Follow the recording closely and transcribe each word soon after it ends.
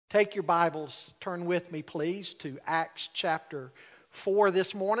Take your Bibles, turn with me please to Acts chapter 4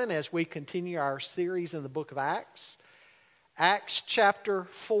 this morning as we continue our series in the book of Acts. Acts chapter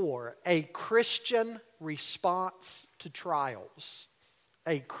 4, a Christian response to trials.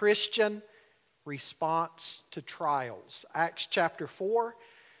 A Christian response to trials. Acts chapter 4,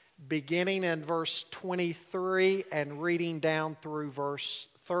 beginning in verse 23 and reading down through verse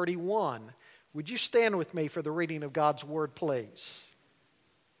 31. Would you stand with me for the reading of God's Word, please?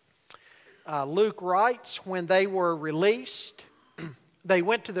 Luke writes, when they were released, they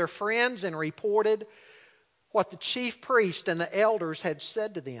went to their friends and reported what the chief priest and the elders had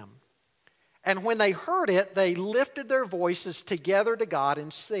said to them. And when they heard it, they lifted their voices together to God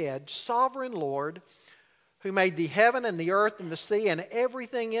and said, Sovereign Lord, who made the heaven and the earth and the sea and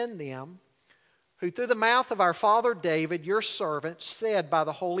everything in them, who through the mouth of our father David, your servant, said by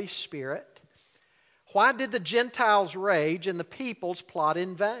the Holy Spirit, why did the Gentiles rage and the peoples plot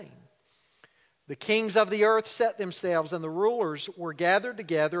in vain? The kings of the earth set themselves, and the rulers were gathered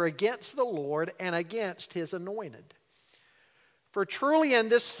together against the Lord and against His anointed. For truly in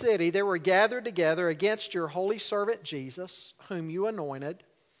this city they were gathered together against your holy servant Jesus, whom you anointed,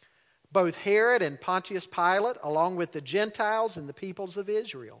 both Herod and Pontius Pilate, along with the Gentiles and the peoples of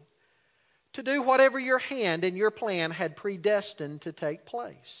Israel, to do whatever your hand and your plan had predestined to take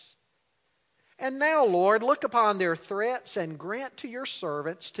place. And now, Lord, look upon their threats and grant to your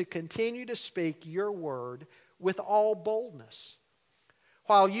servants to continue to speak your word with all boldness,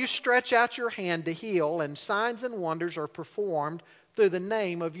 while you stretch out your hand to heal, and signs and wonders are performed through the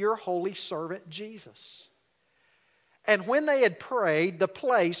name of your holy servant Jesus. And when they had prayed, the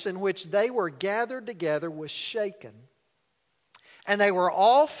place in which they were gathered together was shaken, and they were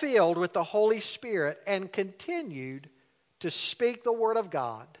all filled with the Holy Spirit and continued to speak the word of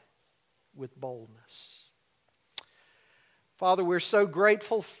God with boldness. Father, we're so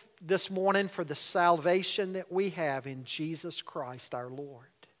grateful this morning for the salvation that we have in Jesus Christ our Lord.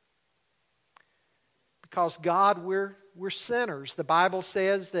 Because God, we're sinners. The Bible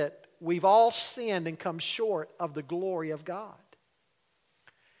says that we've all sinned and come short of the glory of God.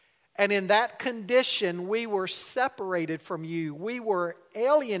 And in that condition, we were separated from you. We were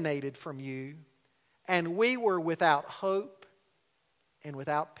alienated from you. And we were without hope and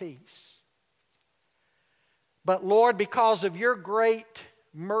without peace. But Lord, because of your great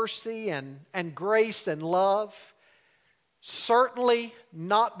mercy and grace and love, certainly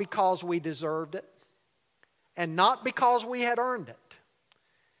not because we deserved it, and not because we had earned it,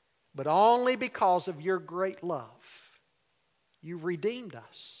 but only because of your great love, you've redeemed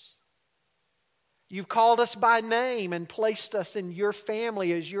us. You've called us by name and placed us in your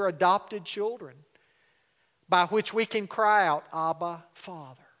family as your adopted children, by which we can cry out, Abba,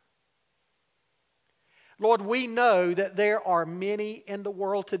 Father. Lord, we know that there are many in the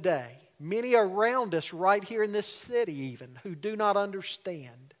world today, many around us right here in this city even, who do not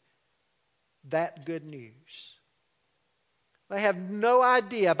understand that good news. They have no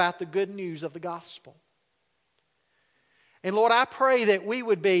idea about the good news of the gospel. And Lord, I pray that we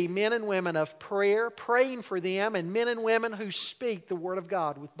would be men and women of prayer, praying for them, and men and women who speak the word of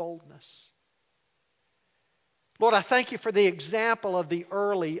God with boldness. Lord, I thank you for the example of the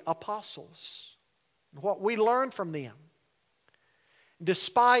early apostles and what we learned from them.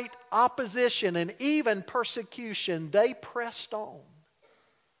 Despite opposition and even persecution, they pressed on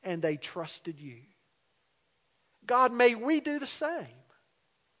and they trusted you. God, may we do the same.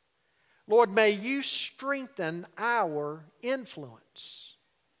 Lord, may you strengthen our influence.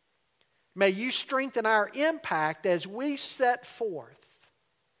 May you strengthen our impact as we set forth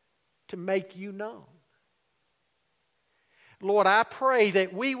to make you known. Lord, I pray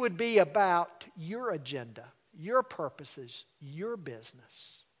that we would be about your agenda, your purposes, your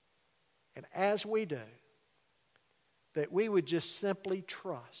business. And as we do, that we would just simply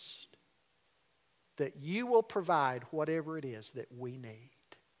trust that you will provide whatever it is that we need.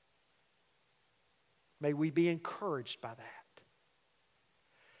 May we be encouraged by that.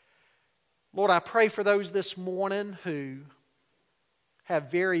 Lord, I pray for those this morning who have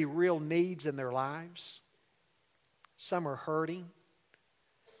very real needs in their lives. Some are hurting.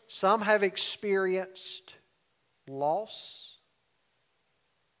 Some have experienced loss.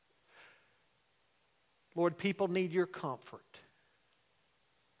 Lord, people need your comfort.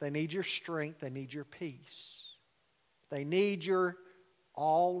 They need your strength. They need your peace. They need your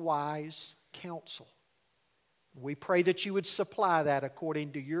all-wise counsel. We pray that you would supply that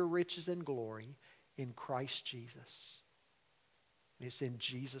according to your riches and glory in Christ Jesus. And it's in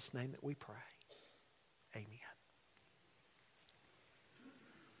Jesus' name that we pray. Amen.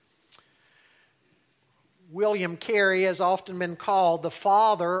 William Carey has often been called the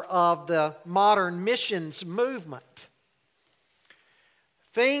father of the modern missions movement.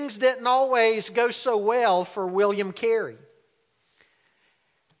 Things didn't always go so well for William Carey.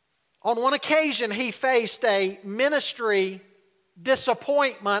 On one occasion, he faced a ministry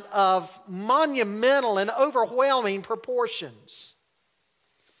disappointment of monumental and overwhelming proportions.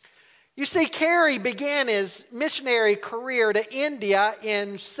 You see, Carey began his missionary career to India in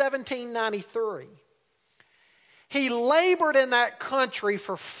 1793. He labored in that country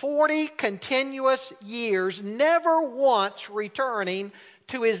for 40 continuous years, never once returning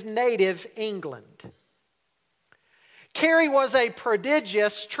to his native England. Carey was a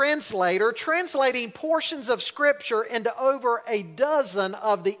prodigious translator, translating portions of Scripture into over a dozen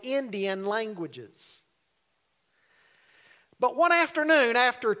of the Indian languages. But one afternoon,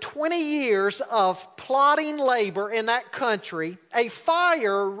 after 20 years of plodding labor in that country, a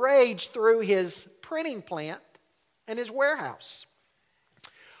fire raged through his printing plant and his warehouse.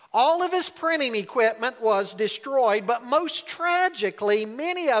 All of his printing equipment was destroyed, but most tragically,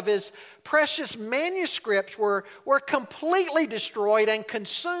 many of his precious manuscripts were completely destroyed and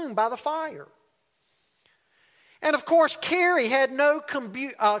consumed by the fire. And of course, Carey had no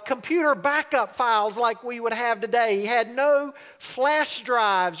computer backup files like we would have today. He had no flash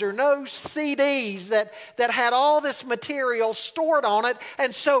drives or no CDs that had all this material stored on it.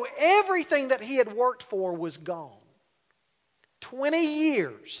 And so everything that he had worked for was gone. 20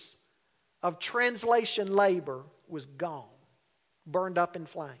 years of translation labor was gone, burned up in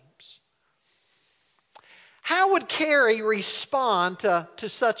flames. How would Carey respond to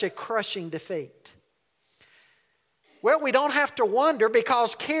such a crushing defeat? Well, we don't have to wonder,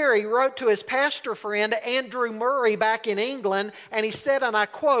 because Carey wrote to his pastor friend Andrew Murray back in England, and he said, and I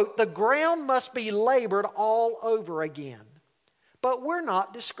quote, "The ground must be labored all over again, but we're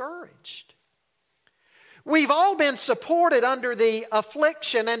not discouraged. We've all been supported under the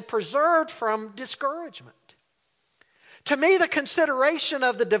affliction and preserved from discouragement. To me, the consideration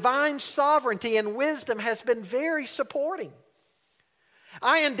of the divine sovereignty and wisdom has been very supporting.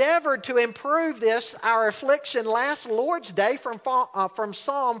 I endeavored to improve this, our affliction, last Lord's Day from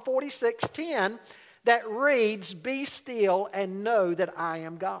Psalm 46:10 that reads, 'Be still and know that I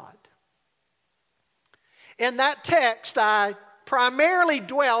am God.' In that text, I primarily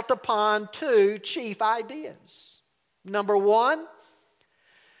dwelt upon two chief ideas. Number one,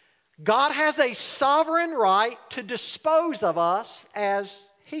 God has a sovereign right to dispose of us as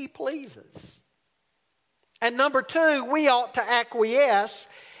He pleases. And number two, we ought to acquiesce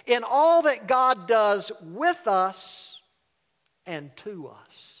in all that God does with us and to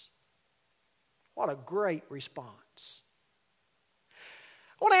us." What a great response.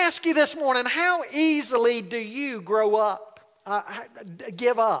 I want to ask you this morning, how easily do you give up?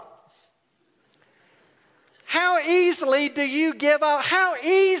 How easily do you give up? How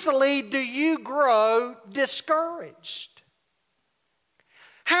easily do you grow discouraged?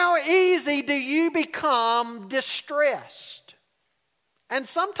 How easy do you become distressed? And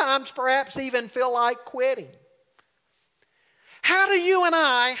sometimes perhaps even feel like quitting. How do you and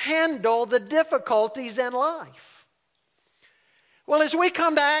I handle the difficulties in life? Well, as we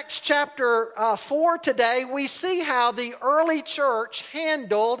come to Acts chapter 4 today, we see how the early church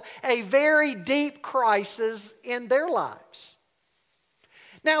handled a very deep crisis in their lives.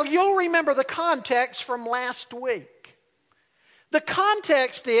 Now, you'll remember the context from last week. The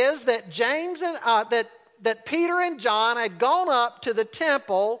context is that that Peter and John had gone up to the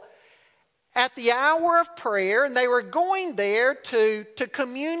temple at the hour of prayer, and they were going there to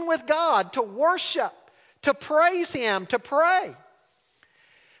commune with God, to worship, to praise Him, to pray.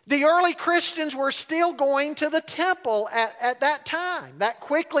 The early Christians were still going to the temple at that time. That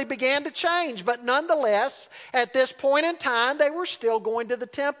quickly began to change, but nonetheless, at this point in time, they were still going to the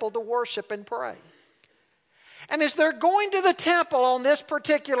temple to worship and pray. And as they're going to the temple on this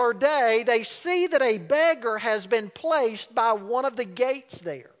particular day, they see that a beggar has been placed by one of the gates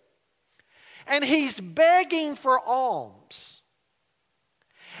there. And he's begging for alms.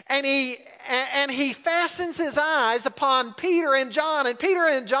 And he fastens his eyes upon Peter and John. And Peter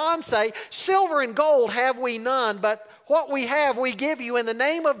and John say, "Silver and gold have we none, but what we have we give you. In the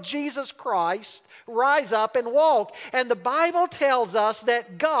name of Jesus Christ, rise up and walk." And the Bible tells us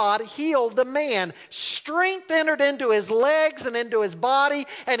that God healed the man. Strength entered into his legs and into his body,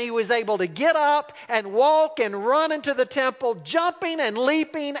 and he was able to get up and walk and run into the temple, jumping and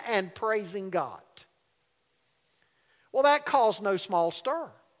leaping and praising God. Well, that caused no small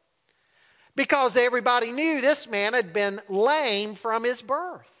stir, because everybody knew this man had been lame from his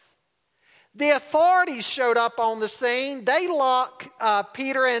birth. The authorities showed up on the scene. They lock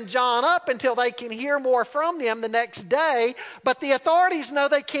Peter and John up until they can hear more from them the next day. But the authorities know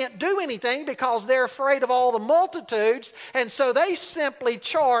they can't do anything because they're afraid of all the multitudes. And so they simply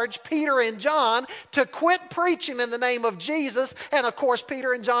charge Peter and John to quit preaching in the name of Jesus. And of course,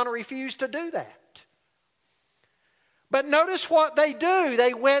 Peter and John refused to do that. But notice what they do.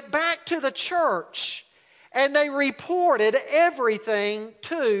 They went back to the church and they reported everything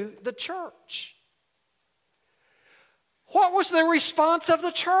to the church. What was the response of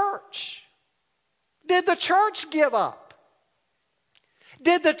the church? Did the church give up?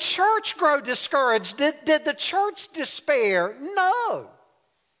 Did the church grow discouraged? Did the church despair? No.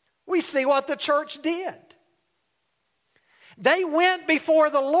 We see what the church did. They went before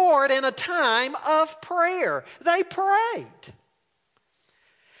the Lord in a time of prayer. They prayed.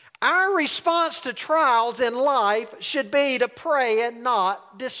 Our response to trials in life should be to pray and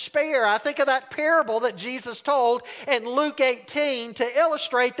not despair. I think of that parable that Jesus told in Luke 18 to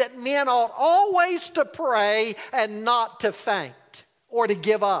illustrate that men ought always to pray and not to faint or to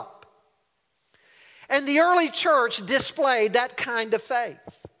give up. And the early church displayed that kind of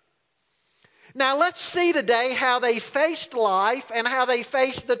faith. Now let's see today how they faced life and how they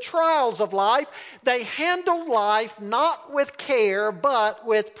faced the trials of life. They handled life not with care but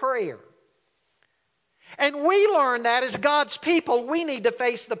with prayer. And we learn that as God's people, we need to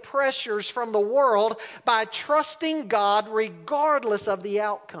face the pressures from the world by trusting God regardless of the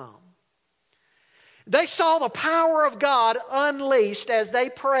outcome. They saw the power of God unleashed as they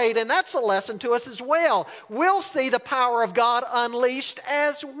prayed, and that's a lesson to us as well. We'll see the power of God unleashed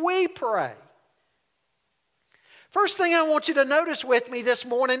as we pray. First thing I want you to notice with me this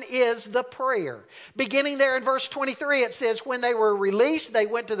morning is the prayer. Beginning there in verse 23, it says, when they were released, they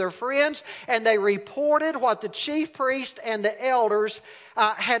went to their friends and they reported what the chief priest and the elders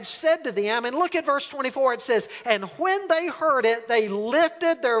had said to them. And look at verse 24, it says, and when they heard it, they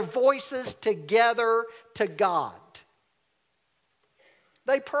lifted their voices together to God.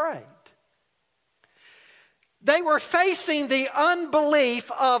 They prayed. They were facing the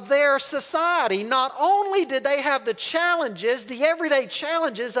unbelief of their society. Not only did they have the challenges, the everyday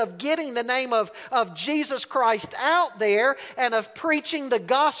challenges of getting the name of Jesus Christ out there and of preaching the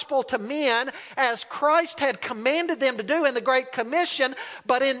gospel to men as Christ had commanded them to do in the Great Commission,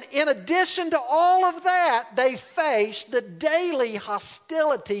 but in addition to all of that, they faced the daily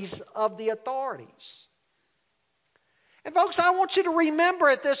hostilities of the authorities. And folks, I want you to remember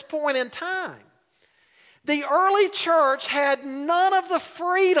at this point in time, the early church had none of the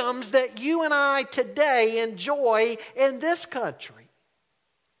freedoms that you and I today enjoy in this country.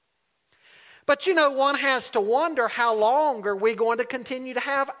 But you know, one has to wonder, how long are we going to continue to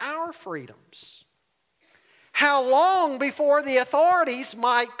have our freedoms? How long before the authorities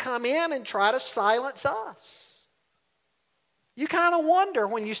might come in and try to silence us? You kind of wonder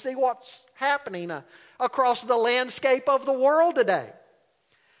when you see what's happening across the landscape of the world today.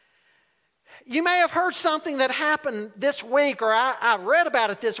 You may have heard something that happened this week, or I read about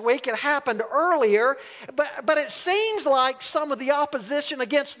it this week. It happened earlier, but it seems like some of the opposition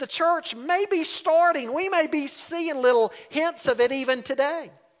against the church may be starting. We may be seeing little hints of it even today.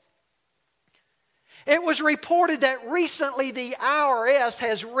 It was reported that recently the IRS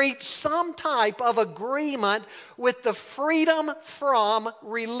has reached some type of agreement with the Freedom From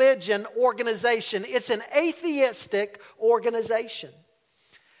Religion organization. It's an atheistic organization.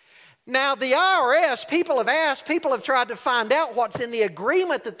 Now, the IRS, people have tried to find out what's in the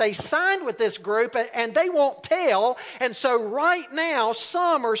agreement that they signed with this group, and they won't tell. And so right now,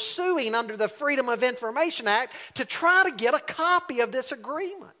 some are suing under the Freedom of Information Act to try to get a copy of this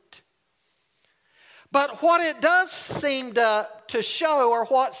agreement. But what it does seem to show, or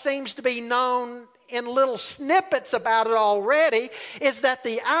what seems to be known in little snippets about it already, is that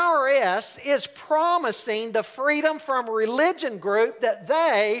the IRS is promising the Freedom From Religion group that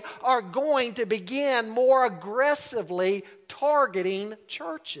they are going to begin more aggressively targeting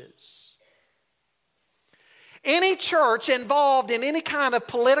churches. Any church involved in any kind of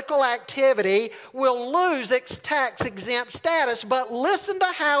political activity will lose its tax-exempt status, but listen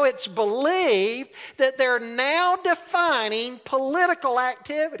to how it's believed that they're now defining political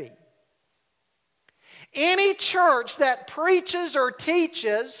activity. Any church that preaches or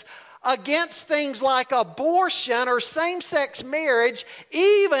teaches against things like abortion or same-sex marriage,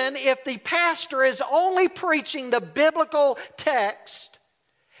 even if the pastor is only preaching the biblical text,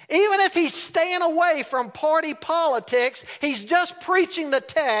 even if he's staying away from party politics, he's just preaching the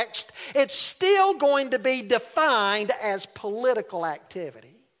text, it's still going to be defined as political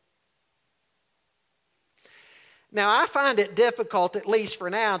activity. Now, I find it difficult, at least for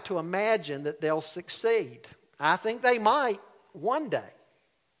now, to imagine that they'll succeed. I think they might one day,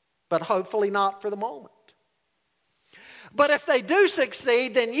 but hopefully not for the moment. But if they do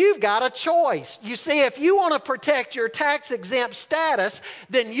succeed, then you've got a choice. You see, if you want to protect your tax-exempt status,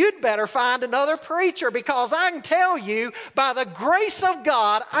 then you'd better find another preacher, because I can tell you, by the grace of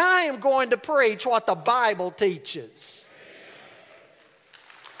God, I am going to preach what the Bible teaches.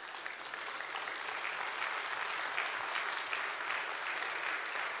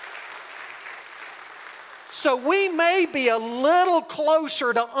 So we may be a little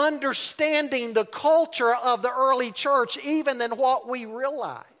closer to understanding the culture of the early church even than what we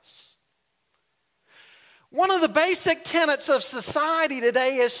realize. One of the basic tenets of society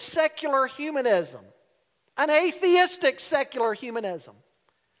today is secular humanism, an atheistic secular humanism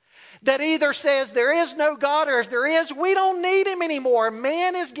that either says there is no God, or if there is, we don't need Him anymore.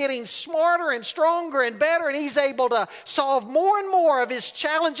 Man is getting smarter and stronger and better, and he's able to solve more and more of his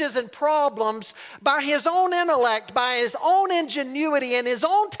challenges and problems by his own intellect, by his own ingenuity and his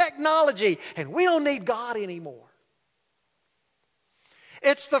own technology, and we don't need God anymore.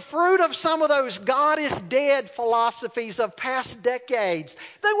 It's the fruit of some of those God is dead philosophies of past decades.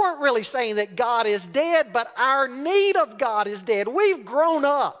 They weren't really saying that God is dead, but our need of God is dead. We've grown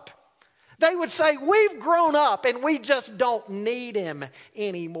up. They would say, we've grown up and we just don't need Him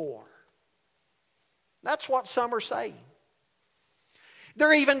anymore. That's what some are saying.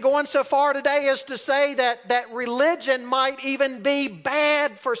 They're even going so far today as to say that religion might even be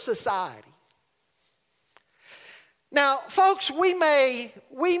bad for society. Now, folks, we may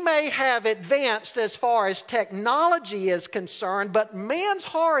have advanced as far as technology is concerned, but man's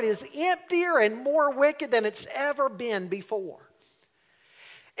heart is emptier and more wicked than it's ever been before.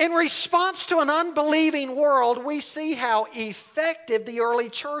 In response to an unbelieving world, we see how effective the early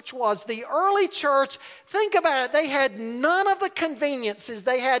church was. The early church, think about it, they had none of the conveniences,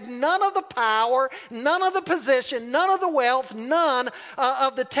 they had none of the power, none of the position, none of the wealth, none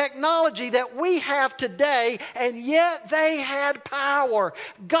of the technology that we have today, and yet they had power.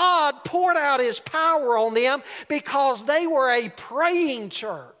 God poured out His power on them because they were a praying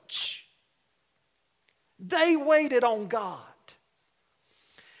church. They waited on God.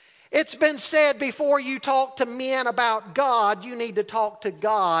 It's been said, before you talk to men about God, you need to talk to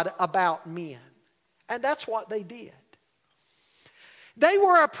God about men. And that's what they did. They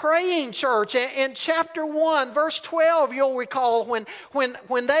were a praying church. In chapter 1, verse 12, you'll recall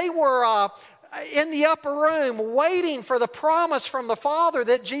when they were in the upper room waiting for the promise from the Father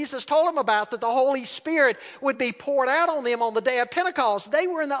that Jesus told them about, that the Holy Spirit would be poured out on them on the day of Pentecost. They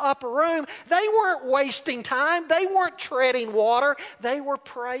were in the upper room. They weren't wasting time. They weren't treading water. They were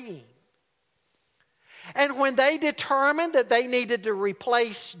praying. And when they determined that they needed to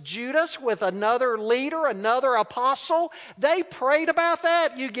replace Judas with another leader, another apostle, they prayed about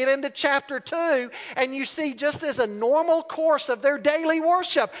that. You get into chapter 2 and you see, just as a normal course of their daily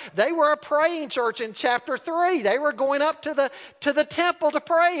worship, they were a praying church. In chapter 3, they were going up to the temple to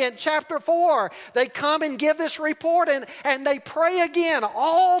pray. In chapter 4, they come and give this report and they pray again.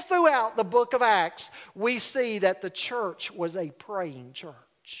 All throughout the book of Acts, we see that the church was a praying church.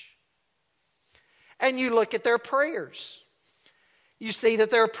 And you look at their prayers. You see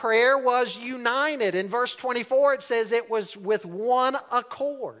that their prayer was united. In verse 24, it says it was with one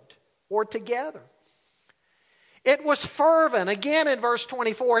accord, or together. It was fervent. Again, in verse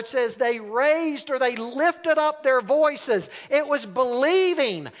 24, it says they raised, or they lifted up their voices. It was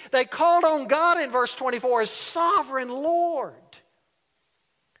believing. They called on God, in verse 24, as sovereign Lord.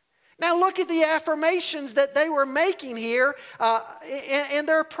 Now look at the affirmations that they were making here in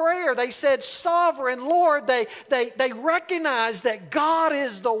their prayer. They said, sovereign Lord. They recognized that God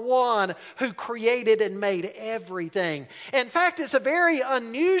is the one who created and made everything. In fact, it's a very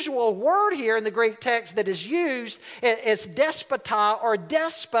unusual word here in the Greek text that is used. It's despota, or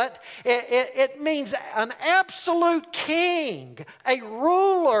despot. It means an absolute king, a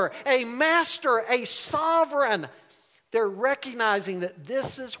ruler, a master, a sovereign. They're recognizing that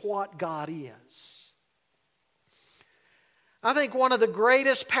this is what God is. I think one of the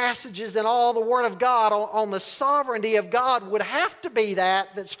greatest passages in all the Word of God on the sovereignty of God would have to be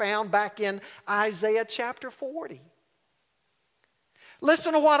that's found back in Isaiah chapter 40.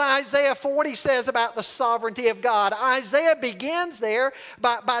 Listen to what Isaiah 40 says about the sovereignty of God. Isaiah begins there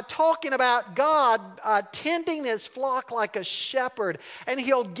by talking about God tending His flock like a shepherd. And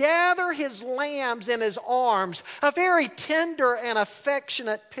He'll gather His lambs in His arms. A very tender and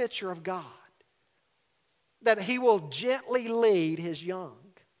affectionate picture of God. That He will gently lead His young.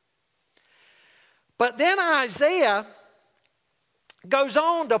 But then Isaiah goes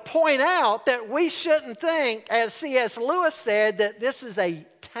on to point out that we shouldn't think, as C.S. Lewis said, that this is a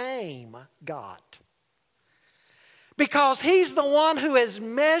tame God. Because He's the one who has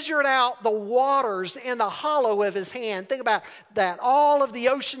measured out the waters in the hollow of His hand. Think about that. All of the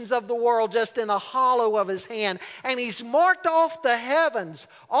oceans of the world just in the hollow of His hand. And He's marked off the heavens,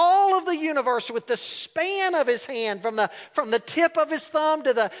 all of the universe with the span of His hand, from the tip of His thumb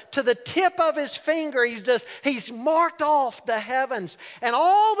to the tip of His finger. He's marked off the heavens. And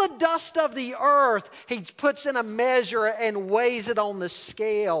all the dust of the earth He puts in a measure and weighs it on the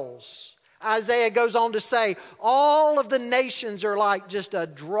scales. Isaiah goes on to say, all of the nations are like just a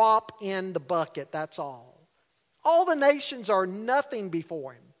drop in the bucket, that's all. All the nations are nothing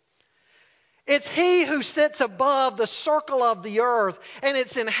before Him. It's He who sits above the circle of the earth, and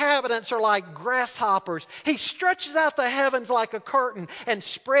its inhabitants are like grasshoppers. He stretches out the heavens like a curtain and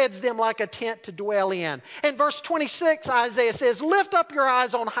spreads them like a tent to dwell in. In verse 26, Isaiah says, lift up your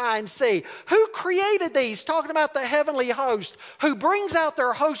eyes on high and see. Who created these? Talking about the heavenly host, who brings out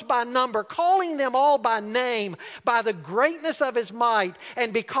their host by number, calling them all by name, by the greatness of His might,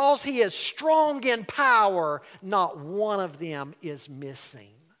 and because He is strong in power, not one of them is missing.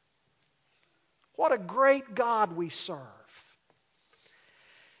 What a great God we serve.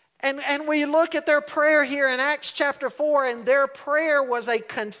 And we look at their prayer here in Acts chapter 4, and their prayer was a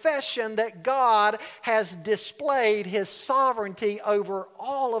confession that God has displayed His sovereignty over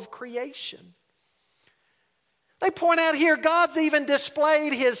all of creation. They point out here God's even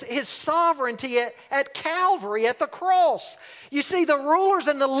displayed His sovereignty at Calvary, at the cross. You see, the rulers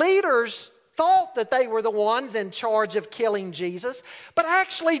and the leaders thought that they were the ones in charge of killing Jesus. But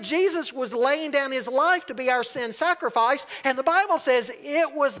actually, Jesus was laying down His life to be our sin sacrifice. And the Bible says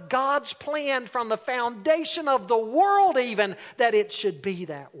it was God's plan from the foundation of the world even that it should be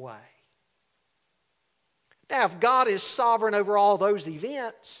that way. Now, if God is sovereign over all those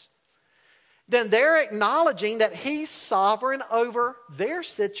events, then they're acknowledging that He's sovereign over their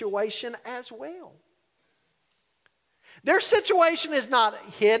situation as well. Their situation is not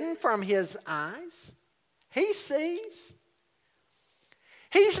hidden from His eyes. He sees.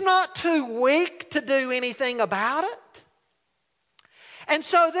 He's not too weak to do anything about it. And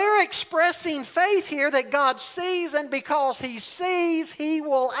so they're expressing faith here that God sees, and because He sees, He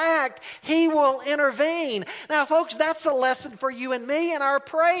will act. He will intervene. Now, folks, that's a lesson for you and me in our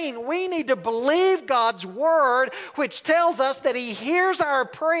praying. We need to believe God's Word, which tells us that He hears our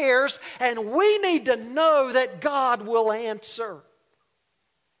prayers, and we need to know that God will answer.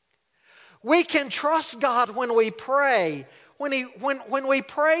 We can trust God when we pray. When we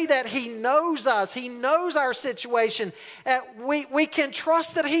pray that He knows us, He knows our situation, we can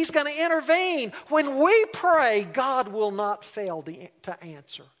trust that He's going to intervene. When we pray, God will not fail to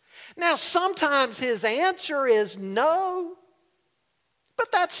answer. Now, sometimes His answer is no,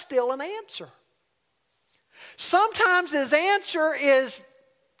 but that's still an answer. Sometimes His answer is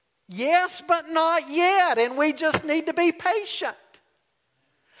yes, but not yet, and we just need to be patient.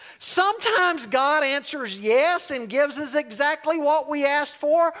 Sometimes God answers yes and gives us exactly what we asked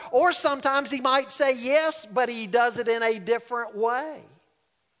for, or sometimes He might say yes, but He does it in a different way.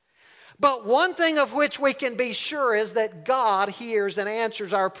 But one thing of which we can be sure is that God hears and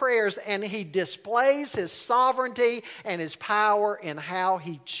answers our prayers, and He displays His sovereignty and His power in how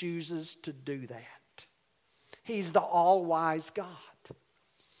He chooses to do that. He's the all-wise God.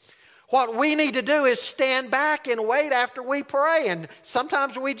 What we need to do is stand back and wait after we pray. And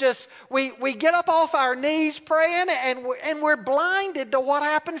sometimes we get up off our knees praying, and we're blinded to what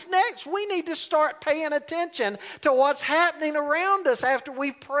happens next. We need to start paying attention to what's happening around us after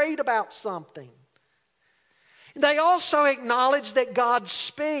we've prayed about something. They also acknowledge that God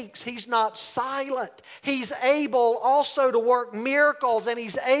speaks. He's not silent. He's able also to work miracles, and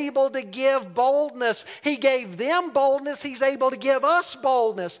He's able to give boldness. He gave them boldness. He's able to give us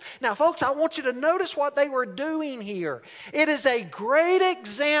boldness. Now, folks, I want you to notice what they were doing here. It is a great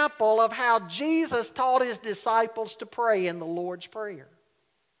example of how Jesus taught His disciples to pray in the Lord's Prayer.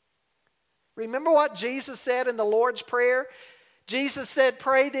 Remember what Jesus said in the Lord's Prayer? Jesus said,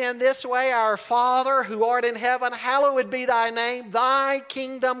 pray then this way, our Father who art in heaven, hallowed be Thy name, Thy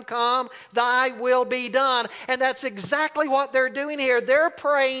kingdom come, Thy will be done. And that's exactly what they're doing here. They're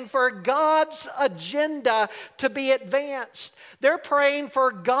praying for God's agenda to be advanced. They're praying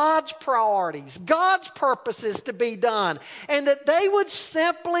for God's priorities, God's purposes to be done, and that they would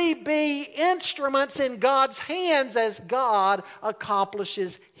simply be instruments in God's hands as God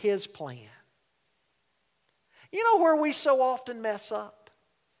accomplishes His plan. You know where we so often mess up?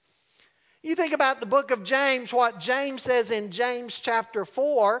 You think about the book of James, what James says in James chapter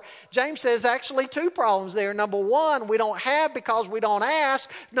 4. James says actually two problems there. Number one, we don't have because we don't ask.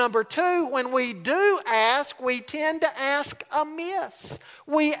 Number two, when we do ask, we tend to ask amiss.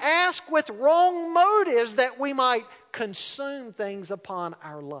 We ask with wrong motives that we might consume things upon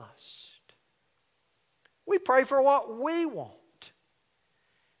our lust. We pray for what we want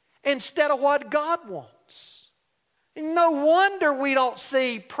instead of what God wants. And no wonder we don't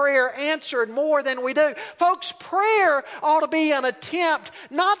see prayer answered more than we do. Folks, prayer ought to be an attempt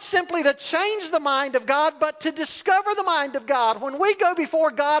not simply to change the mind of God, but to discover the mind of God. When we go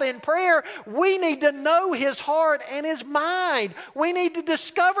before God in prayer, we need to know His heart and His mind. We need to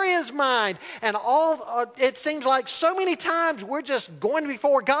discover His mind. And it seems like so many times we're just going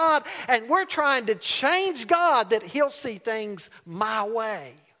before God and we're trying to change God that He'll see things my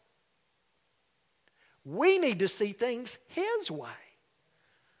way. We need to see things His way.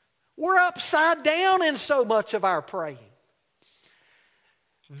 We're upside down in so much of our praying.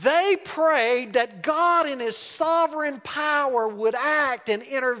 They prayed that God in His sovereign power would act and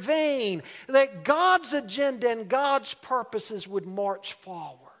intervene, that God's agenda and God's purposes would march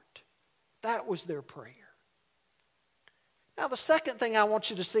forward. That was their prayer. Now, the second thing I want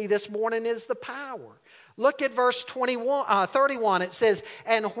you to see this morning is the power. Look at verse 31. It says,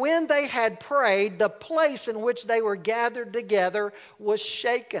 "And when they had prayed, the place in which they were gathered together was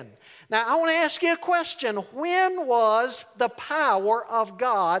shaken." Now, I want to ask you a question. When was the power of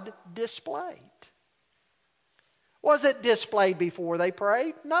God displayed? Was it displayed before they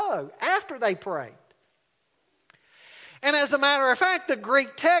prayed? No, after they prayed. And as a matter of fact, the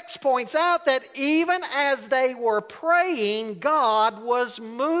Greek text points out that even as they were praying, God was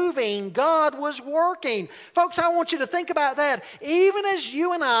moving. God was working. Folks, I want you to think about that. Even as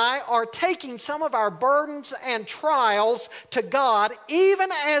you and I are taking some of our burdens and trials to God,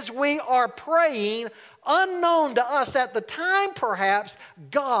 even as we are praying, unknown to us at the time perhaps,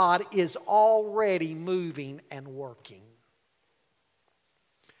 God is already moving and working.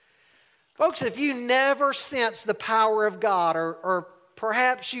 Folks, if you never sense the power of God, or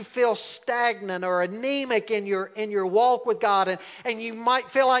perhaps you feel stagnant or anemic in your walk with God, and you might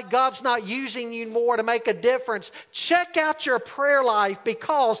feel like God's not using you more to make a difference, check out your prayer life,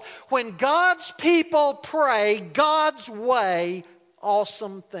 because when God's people pray God's way,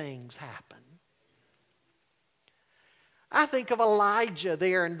 awesome things happen. I think of Elijah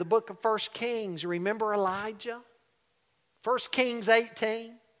there in the book of 1 Kings. Remember Elijah? 1 Kings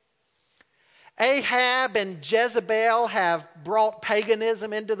 18. Ahab and Jezebel have brought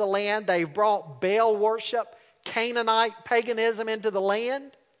paganism into the land. They've brought Baal worship, Canaanite paganism into the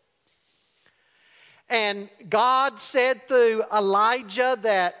land. And God said through Elijah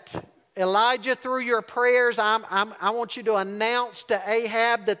that, Elijah, through your prayers, I want you to announce to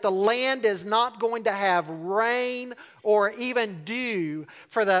Ahab that the land is not going to have rain or even dew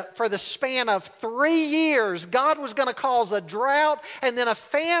for the span of 3 years. God was going to cause a drought and then a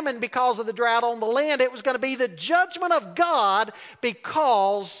famine because of the drought on the land. It was going to be the judgment of God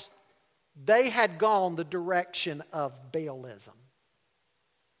because they had gone the direction of Baalism.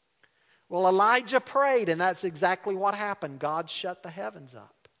 Well, Elijah prayed, and that's exactly what happened. God shut the heavens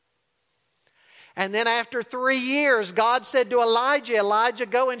up. And then after 3 years, God said to Elijah, Elijah,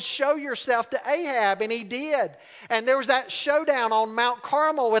 go and show yourself to Ahab. And he did. And there was that showdown on Mount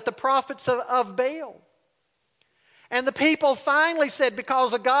Carmel with the prophets of Baal. And the people finally said,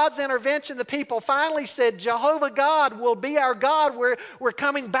 because of God's intervention, the people finally said, Jehovah God will be our God. We're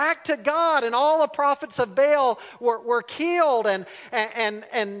coming back to God. And all the prophets of Baal were killed. And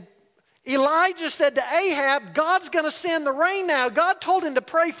Elijah said to Ahab, God's going to send the rain now. God told him to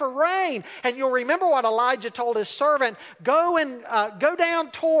pray for rain. And you'll remember what Elijah told his servant. Go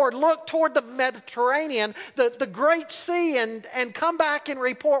down look toward the Mediterranean, the great sea, and come back and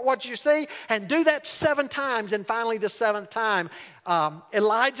report what you see. And do that 7 times. And finally the 7th time,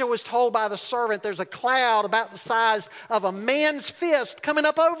 Elijah was told by the servant, there's a cloud about the size of a man's fist coming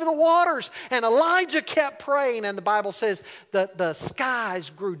up over the waters. And Elijah kept praying, and the Bible says that the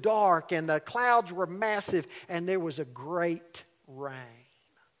skies grew dark and the clouds were massive, and there was a great rain.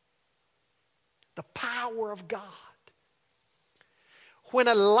 The power of God. When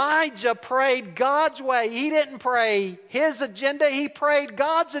Elijah prayed God's way, he didn't pray his agenda, he prayed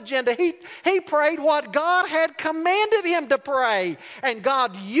God's agenda. He prayed what God had commanded him to pray. And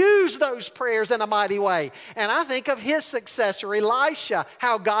God used those prayers in a mighty way. And I think of his successor, Elisha,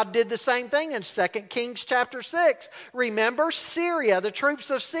 how God did the same thing in 2 Kings chapter 6. Remember Syria, the troops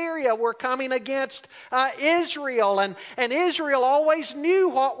of Syria were coming against Israel. And Israel always knew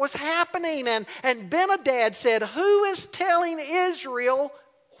what was happening. And Ben-Hadad said, who is telling Israel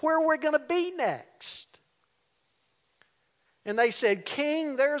where we're going to be next. And they said,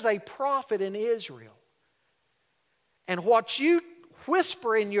 King, there's a prophet in Israel. And what you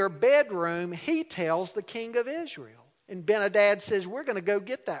whisper in your bedroom, he tells the king of Israel. And Ben-Hadad says, we're going to go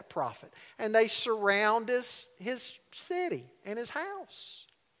get that prophet. And they surround his city and his house.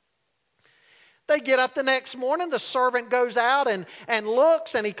 They get up the next morning. The servant goes out and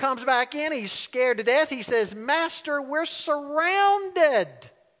looks, and he comes back in. He's scared to death. He says, Master, we're surrounded.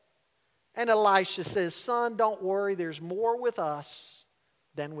 And Elisha says, Son, don't worry. There's more with us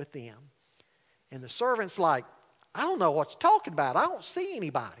than with them. And the servant's like, I don't know what you're talking about. I don't see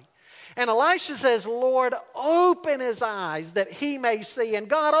anybody. And Elisha says, Lord, open his eyes that he may see. And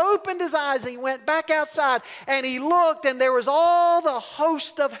God opened his eyes, and he went back outside, and he looked, and there was all the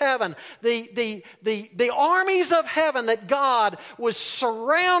host of heaven, the armies of heaven that God was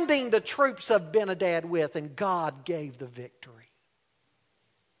surrounding the troops of Ben-Hadad with, and God gave the victory.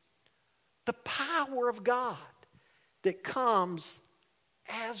 The power of God that comes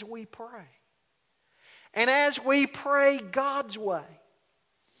as we pray. And as we pray God's way.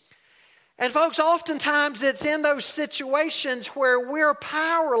 And folks, oftentimes it's in those situations where we're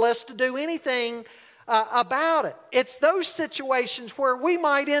powerless to do anything about it. It's those situations where we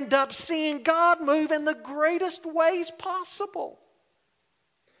might end up seeing God move in the greatest ways possible.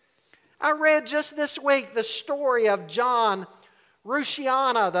 I read just this week the story of John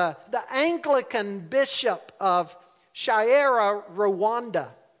Rusciano, the Anglican bishop of Shaira, Rwanda,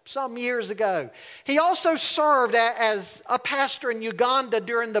 some years ago. He also served as a pastor in Uganda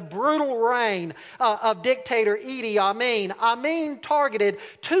during the brutal reign of dictator Idi Amin. Amin targeted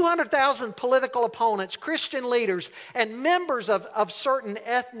 200,000 political opponents, Christian leaders, and members of certain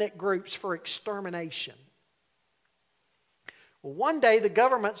ethnic groups for extermination. Well, one day the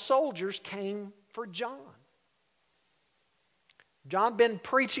government soldiers came for John. John been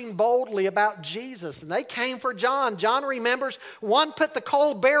preaching boldly about Jesus, and they came for John. John remembers one put the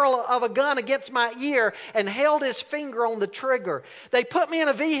cold barrel of a gun against my ear and held his finger on the trigger. They put me in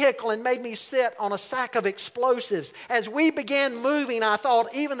a vehicle and made me sit on a sack of explosives. As we began moving, I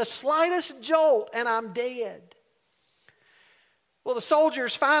thought, even the slightest jolt and I'm dead. Well, the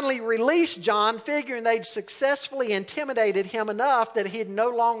soldiers finally released John, figuring they'd successfully intimidated him enough that he'd no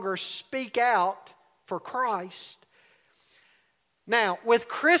longer speak out for Christ. Now, with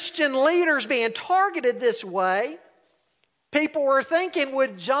Christian leaders being targeted this way, people were thinking,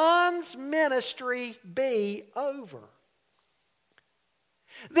 would John's ministry be over?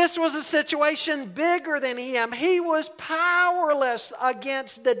 This was a situation bigger than him. He was powerless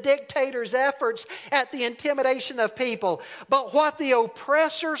against the dictator's efforts at the intimidation of people. But what the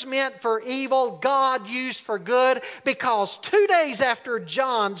oppressors meant for evil, God used for good, because 2 days after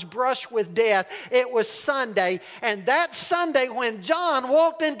John's brush with death, it was Sunday. And that Sunday, when John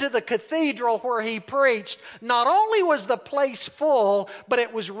walked into the cathedral where he preached, not only was the place full, but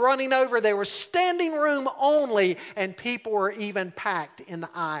it was running over. There was standing room only, and people were even packed in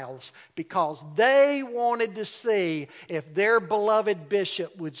the aisles because they wanted to see if their beloved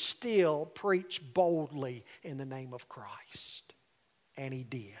bishop would still preach boldly in the name of Christ. And he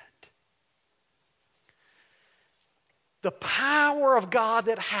did. The power of God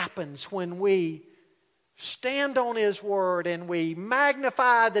that happens when we stand on His Word and we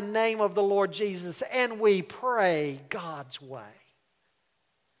magnify the name of the Lord Jesus and we pray God's way.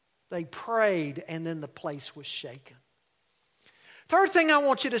 They prayed, and then the place was shaken. Third thing I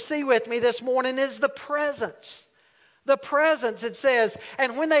want you to see with me this morning is the presence. The presence, it says,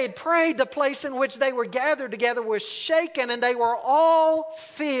 and when they had prayed, the place in which they were gathered together was shaken, and they were all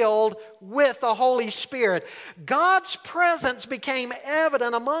filled with the Holy Spirit. God's presence became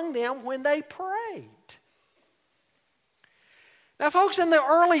evident among them when they prayed. Now, folks, in the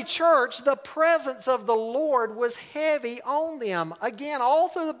early church, the presence of the Lord was heavy on them. Again, all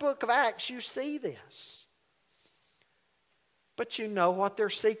through the book of Acts, you see this. But you know what their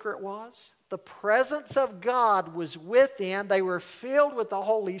secret was? The presence of God was with them. They were filled with the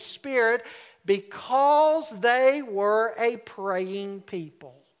Holy Spirit because they were a praying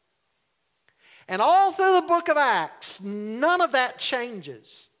people. And all through the book of Acts, none of that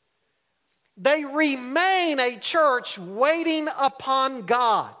changes. They remain a church waiting upon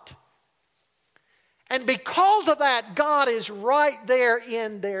God. And because of that, God is right there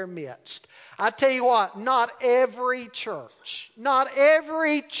in their midst. I tell you what, not every church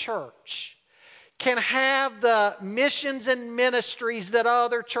can have the missions and ministries that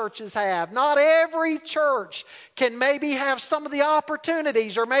other churches have. Not every church can maybe have some of the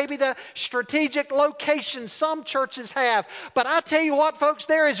opportunities or maybe the strategic locations some churches have. But I tell you what, folks,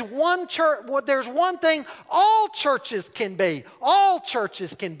 there's one thing all churches can be. All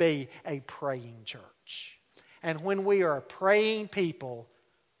churches can be a praying church. And when we are a praying people,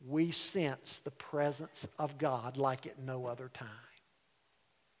 we sense the presence of God like at no other time.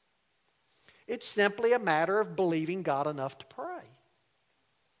 It's simply a matter of believing God enough to pray.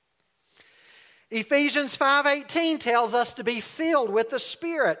 Ephesians 5:18 tells us to be filled with the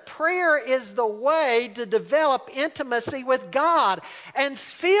Spirit. Prayer is the way to develop intimacy with God and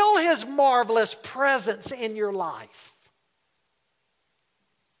feel His marvelous presence in your life.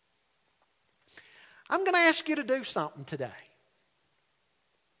 I'm going to ask you to do something today.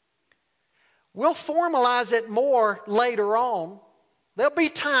 We'll formalize it more later on. There'll be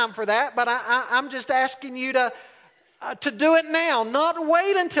time for that, but I'm just asking you to do it now, not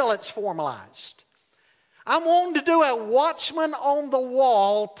wait until it's formalized. I'm wanting to do a Watchman on the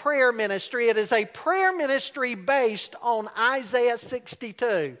Wall prayer ministry. It is a prayer ministry based on Isaiah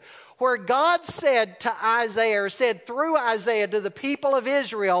 62, where God said to Isaiah, or said through Isaiah to the people of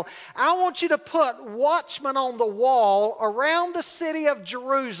Israel, I want you to put watchmen on the wall around the city of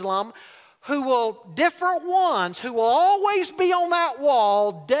Jerusalem, different ones who will always be on that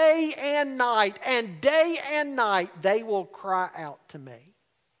wall day and night, and day and night they will cry out to me.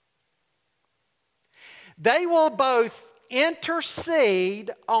 They will both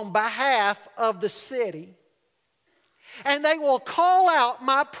intercede on behalf of the city, and they will call out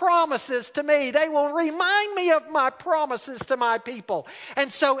my promises to me. They will remind me of my promises to my people.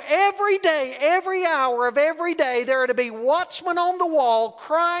 And so every day, every hour of every day, there are to be watchmen on the wall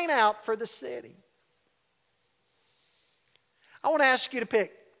crying out for the city. I want to ask you to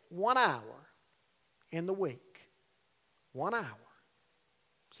pick 1 hour in the week. 1 hour.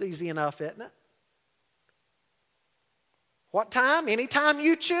 It's easy enough, isn't it? What time? Any time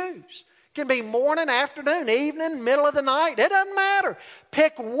you choose. It can be morning, afternoon, evening, middle of the night. It doesn't matter.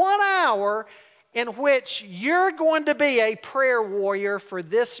 Pick 1 hour in which you're going to be a prayer warrior for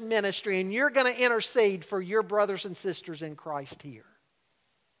this ministry, and you're going to intercede for your brothers and sisters in Christ here.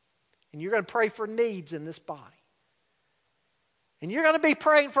 And you're going to pray for needs in this body. And you're going to be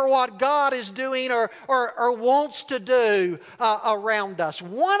praying for what God is doing or wants to do around us.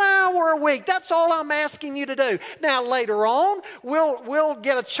 1 hour a week, that's all I'm asking you to do. Now later on, we'll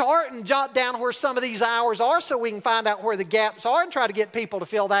get a chart and jot down where some of these hours are so we can find out where the gaps are and try to get people to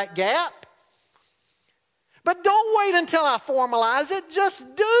fill that gap. But don't wait until I formalize it. Just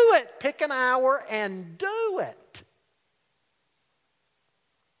do it. Pick an hour and do it.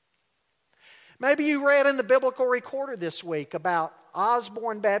 Maybe you read in the biblical recorder this week about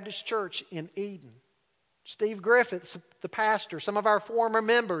Osborne Baptist Church in Eden. Steve Griffiths, the pastor, some of our former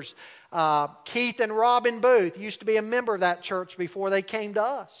members, Keith and Robin Booth, used to be a member of that church before they came to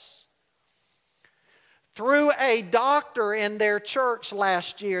us. Through a doctor in their church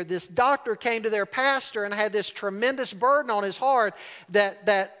last year, this doctor came to their pastor and had this tremendous burden on his heart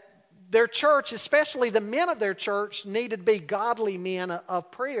that their church, especially the men of their church, needed to be godly men of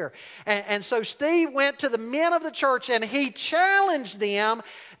prayer. And so Steve went to the men of the church and he challenged them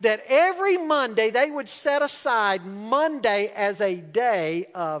that every Monday they would set aside Monday as a day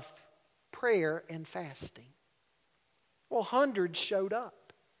of prayer and fasting. Well, hundreds showed up.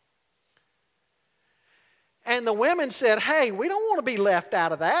 And the women said, hey, we don't want to be left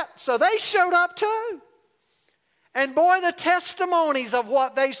out of that. So they showed up too. And boy, the testimonies of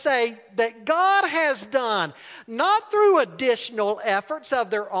what they say that God has done, not through additional efforts of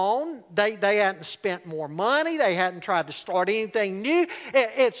their own. They hadn't spent more money. They hadn't tried to start anything new.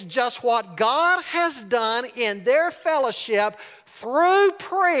 It's just what God has done in their fellowship through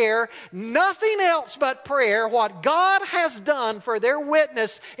prayer, nothing else but prayer, what God has done for their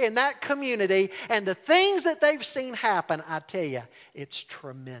witness in that community and the things that they've seen happen, I tell you, it's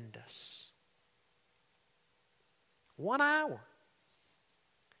tremendous. 1 hour.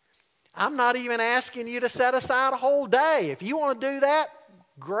 I'm not even asking you to set aside a whole day. If you want to do that,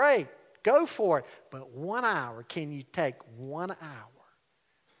 great. Go for it. But 1 hour, can you take 1 hour?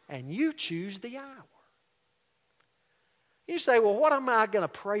 And you choose the hour. You say, well, what am I going to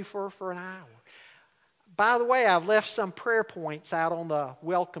pray for an hour? By the way, I've left some prayer points out on the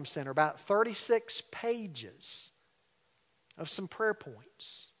Welcome Center, about 36 pages of some prayer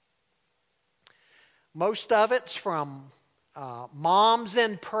points. Most of it's from moms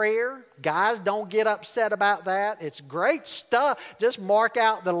in prayer. Guys, don't get upset about that. It's great stuff. Just mark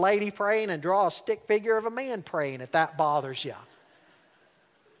out the lady praying and draw a stick figure of a man praying if that bothers you.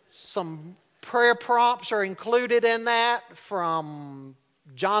 Some Prayer prompts are included in that from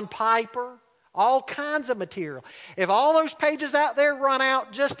John Piper. All kinds of material. If all those pages out there run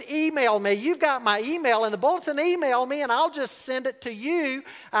out, just email me. You've got my email in the bulletin. Email me and I'll just send it to you.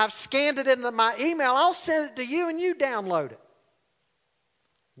 I've scanned it into my email. I'll send it to you and you download it.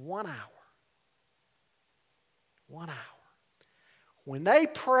 1 hour. 1 hour. When they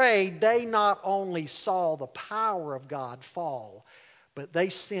prayed, they not only saw the power of God fall, but they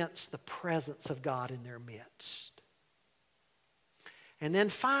sensed the presence of God in their midst. And then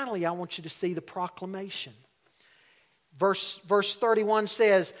finally, I want you to see the proclamation. Verse 31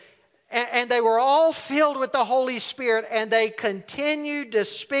 says, and they were all filled with the Holy Spirit, and they continued to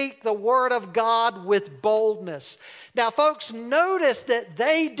speak the word of God with boldness. Now, folks, notice that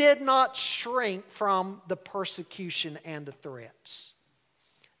they did not shrink from the persecution and the threats.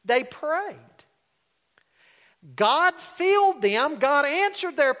 They prayed. God filled them. God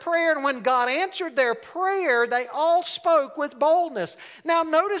answered their prayer. And when God answered their prayer, they all spoke with boldness. Now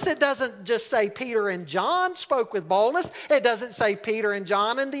notice it doesn't just say Peter and John spoke with boldness. It doesn't say Peter and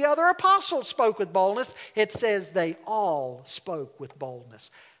John and the other apostles spoke with boldness. It says they all spoke with boldness.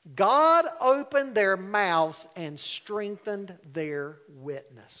 God opened their mouths and strengthened their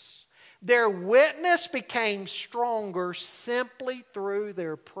witness. Their witness became stronger simply through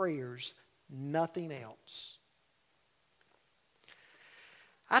their prayers, nothing else.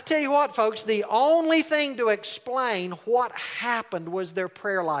 I tell you what, folks, the only thing to explain what happened was their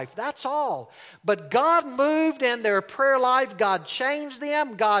prayer life. That's all. But God moved in their prayer life. God changed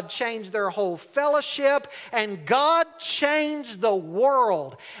them. God changed their whole fellowship. And God changed the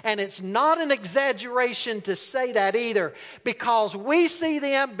world. And it's not an exaggeration to say that either, because we see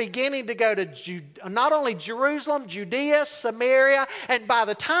them beginning to go to not only Jerusalem, Judea, Samaria, and by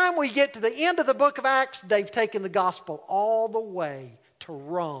the time we get to the end of the book of Acts, they've taken the gospel all the way to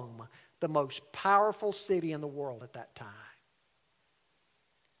Rome, the most powerful city in the world at that time.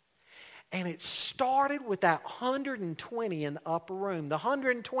 And it started with that 120 in the upper room. The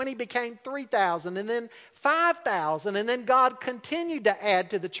 120 became 3,000 and then 5,000. And then God continued to add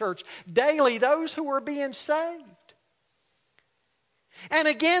to the church daily those who were being saved. And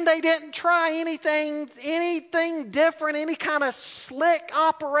again, they didn't try anything different, any kind of slick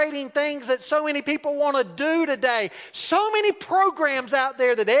operating things that so many people want to do today. So many programs out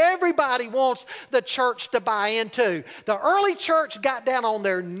there that everybody wants the church to buy into. The early church got down on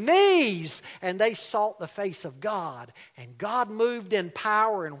their knees and they sought the face of God. And God moved in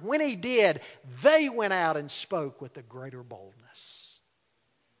power. And when He did, they went out and spoke with a greater boldness.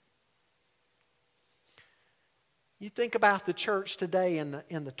 You think about the church today in the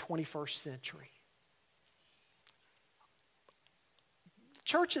 21st century. The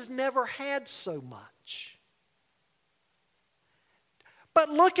church has never had so much.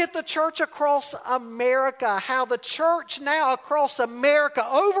 But look at the church across America, how the church now across America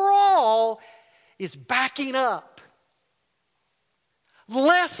overall is backing up.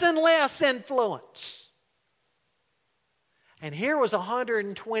 Less and less influence. And here was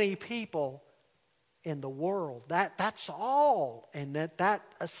 120 people in the world. That's all. And that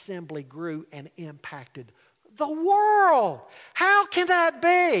assembly grew and impacted the world. How can that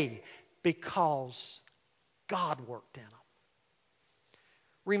be? Because God worked in them.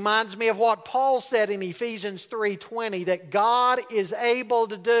 Reminds me of what Paul said in Ephesians 3:20, that God is able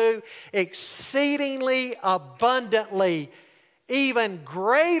to do exceedingly abundantly, even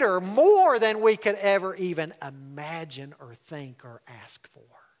greater, more than we could ever even imagine or think or ask for.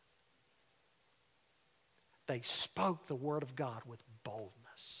 They spoke the word of God with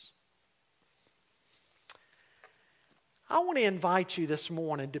boldness. I want to invite you this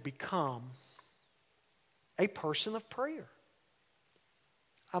morning to become a person of prayer.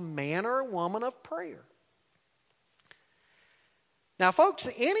 A man or a woman of prayer. Now, folks,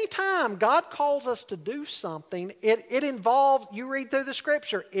 anytime God calls us to do something, it involves, you read through the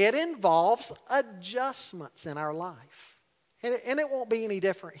Scripture, it involves adjustments in our life. And it won't be any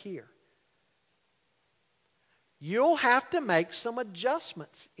different here. You'll have to make some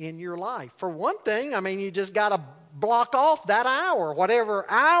adjustments in your life. For one thing, you just got to block off that hour. Whatever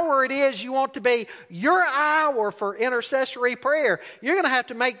hour it is you want to be your hour for intercessory prayer, you're going to have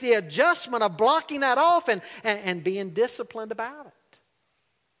to make the adjustment of blocking that off and being disciplined about it.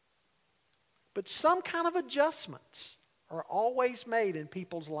 But some kind of adjustments are always made in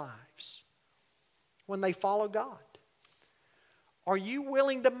people's lives when they follow God. Are you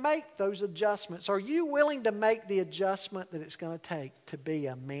willing to make those adjustments? Are you willing to make the adjustment that it's going to take to be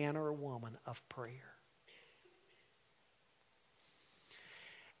a man or a woman of prayer?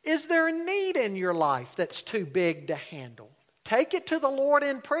 Is there a need in your life that's too big to handle? Take it to the Lord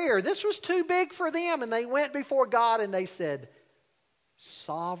in prayer. This was too big for them, and they went before God and they said,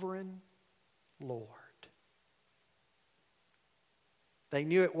 Sovereign Lord. They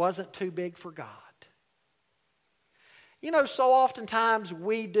knew it wasn't too big for God. You know, so oftentimes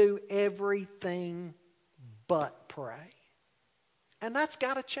we do everything but pray. And that's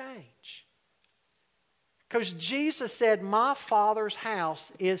got to change. Because Jesus said, my Father's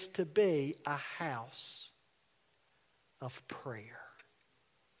house is to be a house of prayer.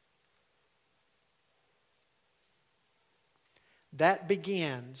 That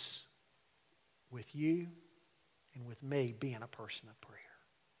begins with you and with me being a person of prayer.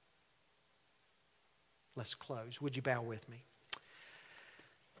 Let's close. Would you bow with me?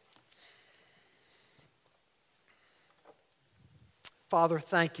 Father,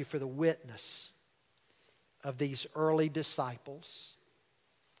 thank you for the witness of these early disciples.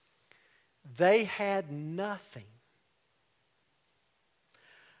 They had nothing,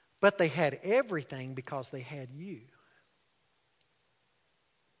 but they had everything because they had you.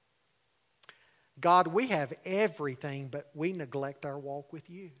 God, we have everything, but we neglect our walk with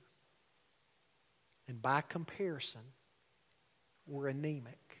you. And by comparison, we're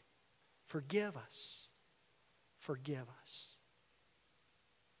anemic. Forgive us. Forgive us.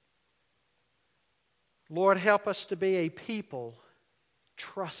 Lord, help us to be a people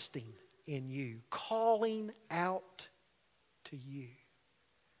trusting in you, calling out to you.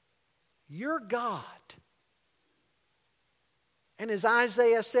 You're God. And as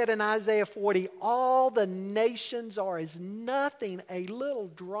Isaiah said in Isaiah 40, all the nations are as nothing, a little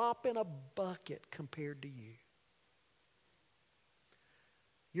drop in a bucket compared to you.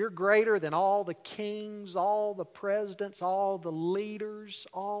 You're greater than all the kings, all the presidents, all the leaders,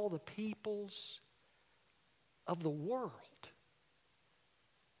 all the peoples of the world.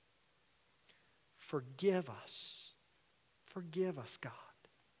 Forgive us. Forgive us, God,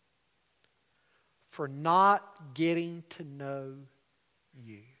 for not getting to know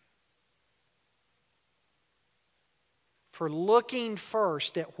you. For looking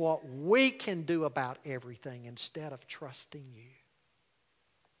first at what we can do about everything instead of trusting you.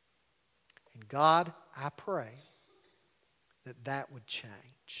 And God, I pray that that would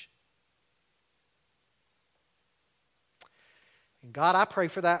change. And God, I pray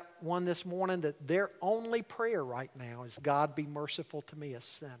for that one this morning that their only prayer right now is, God, be merciful to me, a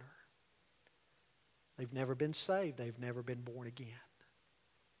sinner. They've never been saved. They've never been born again.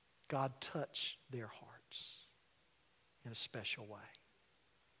 God, touch their hearts in a special way.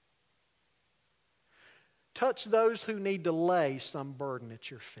 Touch those who need to lay some burden at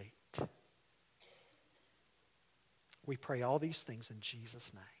your feet. We pray all these things in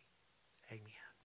Jesus' name. Amen.